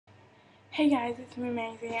Hey guys, it's me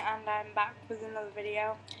Maisie and I'm back with another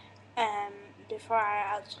video. Before I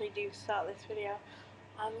actually do start this video,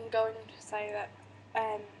 I'm going to say that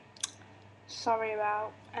sorry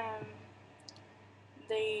about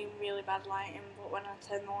the really bad lighting, but when I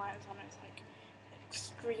turn the lights on it's like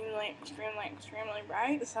extremely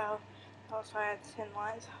bright, so that's why I had to turn the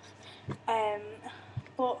lights off.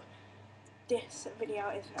 But this video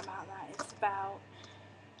isn't about that, it's about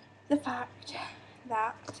the fact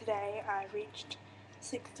that today I reached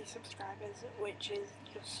 60 subscribers, which is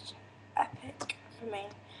just epic for me.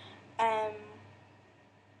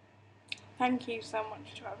 Thank you so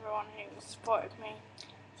much to everyone who supported me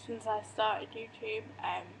since I started YouTube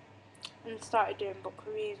and started doing book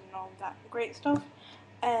reviews and all that great stuff.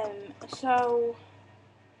 So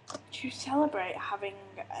to celebrate having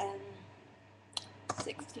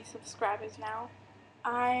 60 subscribers now,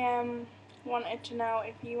 I wanted to know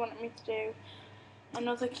if you wanted me to do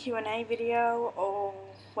another Q&A video, or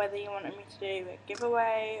whether you wanted me to do a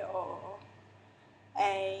giveaway or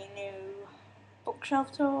a new bookshelf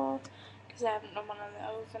tour, because I haven't done one of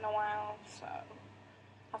those in a while, so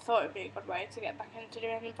I thought it would be a good way to get back into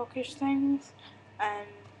doing the bookish things.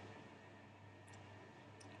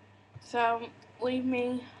 So leave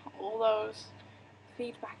me all those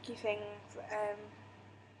feedbacky things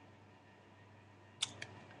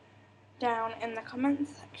down in the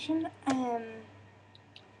comments section.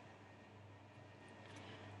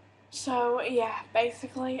 So yeah,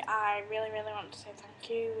 basically I really want to say thank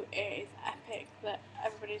you. It is epic that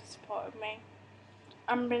everybody's supported me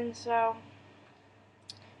and been so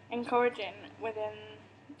encouraging within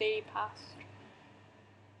the past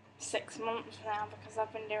 6 months now, because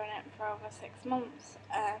I've been doing it for over 6 months,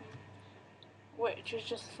 which has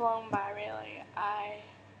just flown by really. I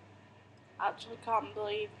actually can't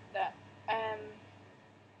believe that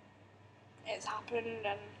it's happened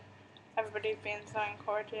and everybody's been so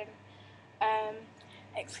encouraging.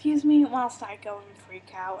 Excuse me whilst I go and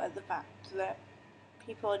freak out at the fact that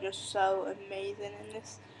people are just so amazing in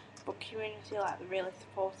this book community, like they're really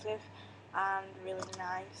supportive and really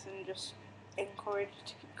nice and just encourage you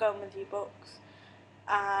to keep going with your books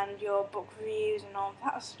and your book reviews and all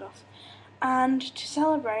that stuff. And to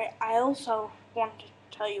celebrate, I also want to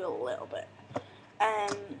tell you a little bit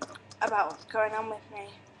about what's going on with me.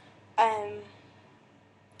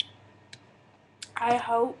 I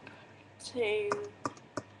hope to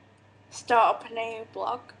start up a new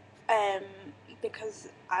blog, because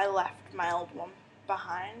I left my old one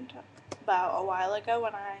behind about a while ago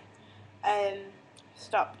when I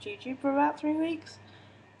stopped YouTube for about 3 weeks,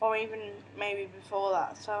 or even maybe before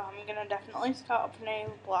that, so I'm going to definitely start up a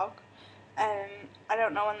new blog. I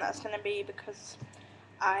don't know when that's going to be, because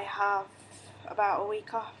I have about a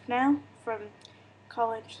week off now from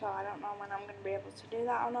college, so I don't know when I'm going to be able to do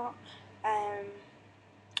that or not.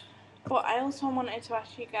 But I also wanted to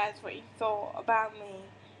ask you guys what you thought about me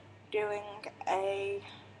doing a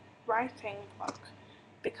writing blog,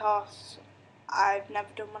 because I've never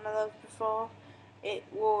done one of those before. It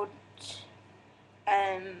would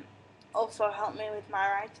also help me with my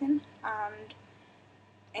writing and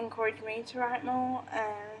encourage me to write more.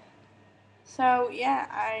 So yeah,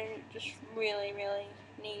 I just really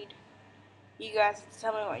need you guys to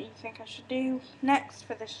tell me what you think I should do next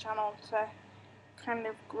for this channel to kind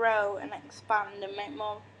of grow and expand and make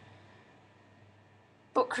more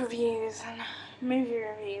book reviews and movie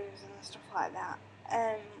reviews and stuff like that.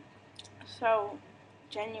 So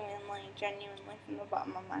genuinely from the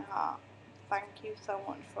bottom of my heart, thank you so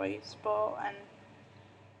much for your support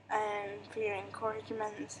and for your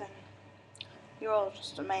encouragements, and you're all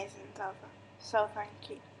just amazing, so thank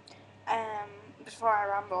you. Before I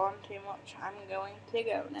ramble on too much, I'm going to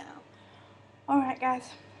go now. Alright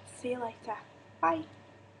guys, see you later. Bye.